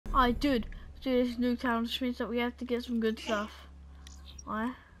Alright, dude, this new town, which means that we have to get some good stuff.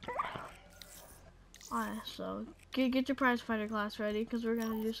 Alright? Alright, so get your prize fighter class ready, because we're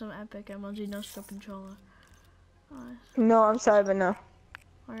gonna do some epic MLG no scope controller. Alright. No, I'm sorry, but no.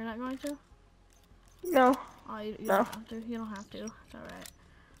 Oh, you're not going to? No. Oh, you No. don't have to. You don't have to. It's alright.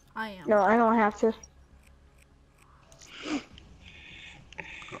 I am. No, I don't have to.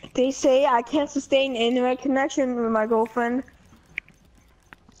 They say I can't sustain internet connection with my girlfriend.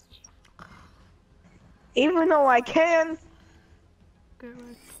 Even though I can. Good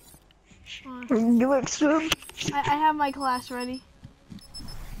work. You extreme. I have my class ready.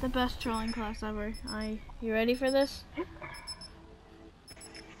 The best trolling class ever. You ready for this?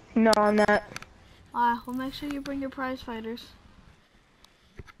 No, I'm not. Well, make sure you bring your prize fighters.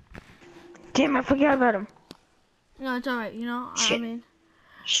 Damn, I forgot about him. No, it's alright, you know? Shit. I mean,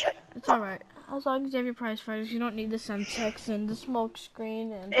 Shit. it's alright. As long as you have your prize fighters, you don't need the Sensex and the smoke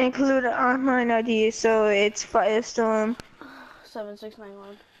screen and... Include an online ID, so it's Firestorm.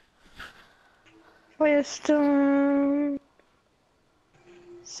 7691. Firestorm.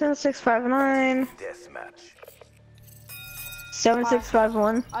 7659. Deathmatch.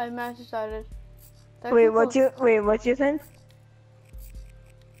 7651. I match started. Wait, what's your thing?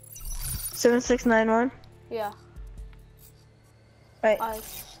 7691. Yeah. Right.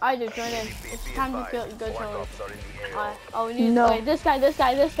 I do, join in. It's time to go trolling. Oh, we need No. wait, this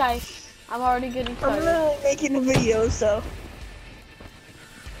guy. I'm already getting I'm started. literally making a video, so.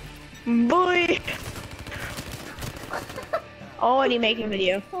 Boy. Already making a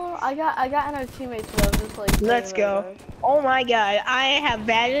video. Oh, I got in our teammates love just like. Let's go. Oh my god, I have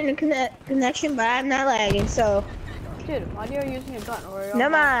bad internet connection, but I'm not lagging, so. Dude, why are you using a gun? Or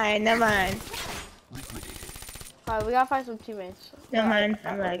Never mind. Alright, we gotta find some teammates. Never mind,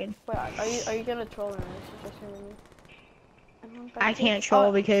 I'm lagging. Wait, are you gonna troll in this? I can't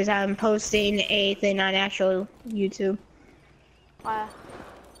troll because I'm posting a thing on actual YouTube.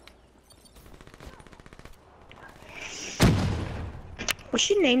 What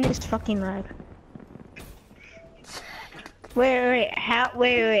should name this fucking lag? Wait,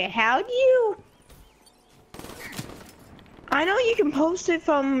 how do you? I know you can post it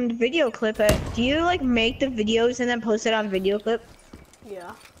from the video clip, but do you like make the videos and then post it on video clip?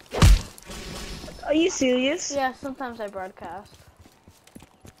 Yeah. Are you serious? Yeah, sometimes I broadcast.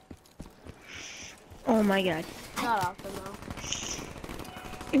 Oh my god. Not often though.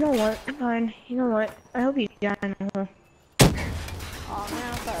 You know what? Fine. You know what? I hope you die in a hole. Oh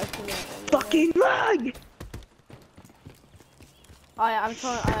man, I thought I was too late. Fucking lag! Oh yeah, I'm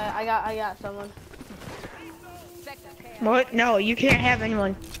trolling. I got someone. What? No, you can't have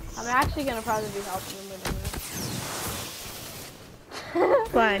anyone. I'm actually gonna probably be helping them with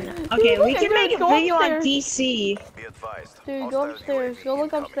Fine. Okay, Dude, we can make a go video on upstairs. DC. Be advised. Dude, go upstairs. Go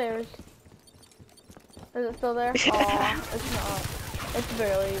look upstairs. Is it still there? Oh, it's not. It's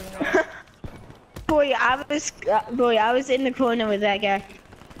barely even there. Boy, I was in the corner with that guy.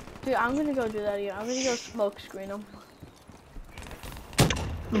 Dude, I'm gonna go do that again. I'm gonna go smoke screen him.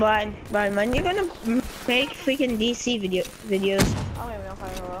 But when you gonna make freaking DC videos? I don't even know if I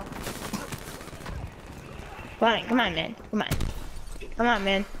will. Fine, come on, man. Come on,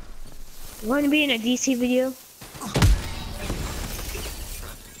 man. You wanna be in a DC video?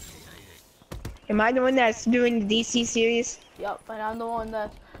 Am I the one that's doing the DC series? Yep, and I'm the one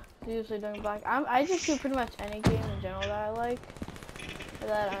that's usually doing black. I just do pretty much any game in general that I like.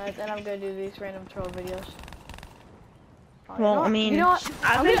 And then I'm gonna do these random troll videos. Oh, Well, I mean,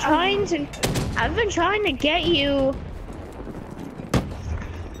 I've been trying to get you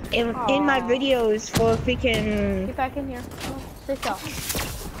in my videos for freaking get back in here. Oh, sit down.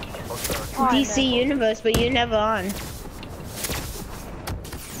 DC Universe, but you're never on.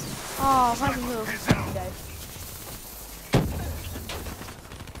 Oh, how do you guys?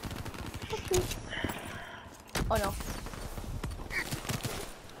 Oh no.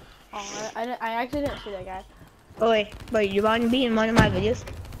 Oh, I actually didn't see that guy. Oh wait, you want to be in one of my videos?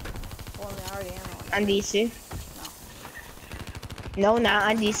 Well, I mean, I already am on. On DC? No, not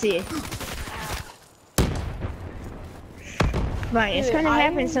on DC. Right, it's gonna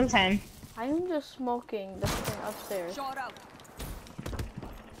happen sometime. I'm just smoking this thing upstairs.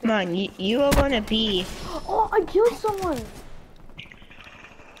 Come on, you are gonna be. Oh, I killed someone!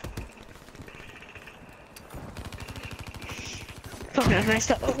 Fuck, I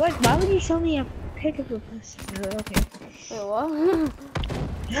messed up. What? Why would you show me a pic of a person? Okay. Wait, what?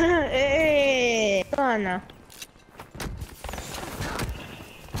 Hey, come on now.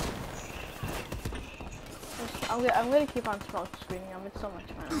 I'm gonna keep on smoke screening them. It's so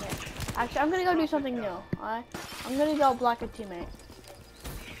much fun. Okay. Actually, I'm gonna go do something new. Alright? I'm gonna go block a teammate.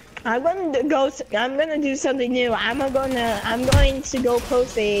 I'm gonna do something new. I'm going to go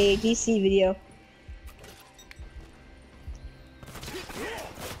post a DC video.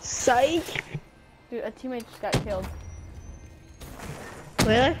 Psych. Dude, a teammate just got killed.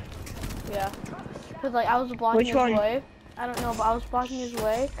 Really? Yeah. Cause like I was blocking Which his one? way. I don't know, but I was blocking his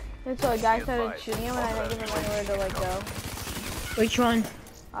way, and so a guy started shooting him, and I didn't give him anywhere to like go. Which one?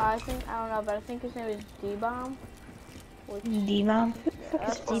 I don't know, but I think his name is D-Bomb. D-Bomb? Yeah,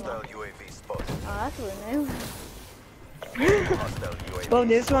 that's Hostile UAV spotted. Oh, that's a weird name. Hostile UAV. Well,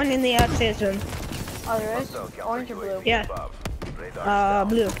 there's one in the upstairs room. Oh, there is? Hostile counter Orange or blue? UAV Yeah. above. Radar down.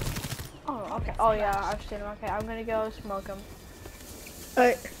 Blue. Oh, okay. Oh, yeah, I've seen him. Okay, I'm gonna go smoke him.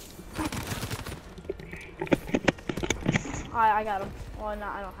 Alright. I got him. Well, no,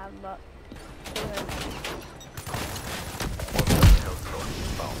 I don't have him, but. Hostile drone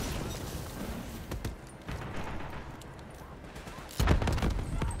inbound.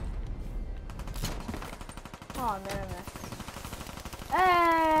 Oh, man, man.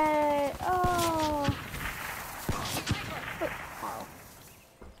 Hey! Oh! Oh.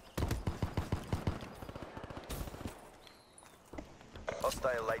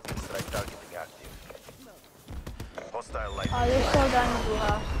 Hostile lightning strike targeting active. Hostile lightning Oh, they're strike still down in the blue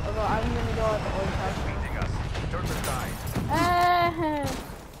house. Although I'm gonna go at the orange house. beating us. Turn the tide. Hey!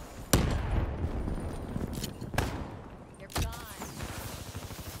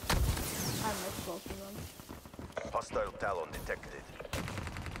 I missed both of them. Hostile Talon detected.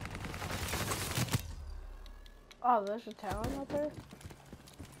 Oh, there's a tower out there?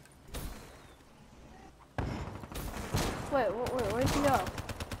 Wait, where'd you go?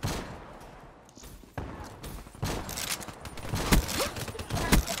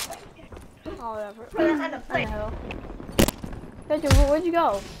 Oh, whatever. On the hill. Victor, where'd you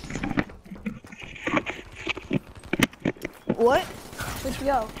go? What? Where'd you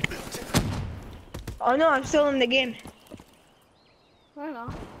go? Oh no, I'm still in the game. I don't know.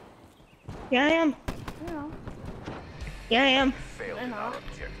 Yeah, I am. I don't know. Yeah, I am. Failed in our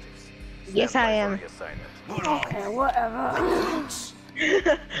objectives. Yes, I am. Okay, whatever.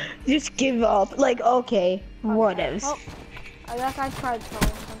 Just give up. Like, okay, whatever. Well, I guess I tried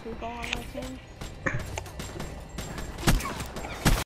killing some people on my team.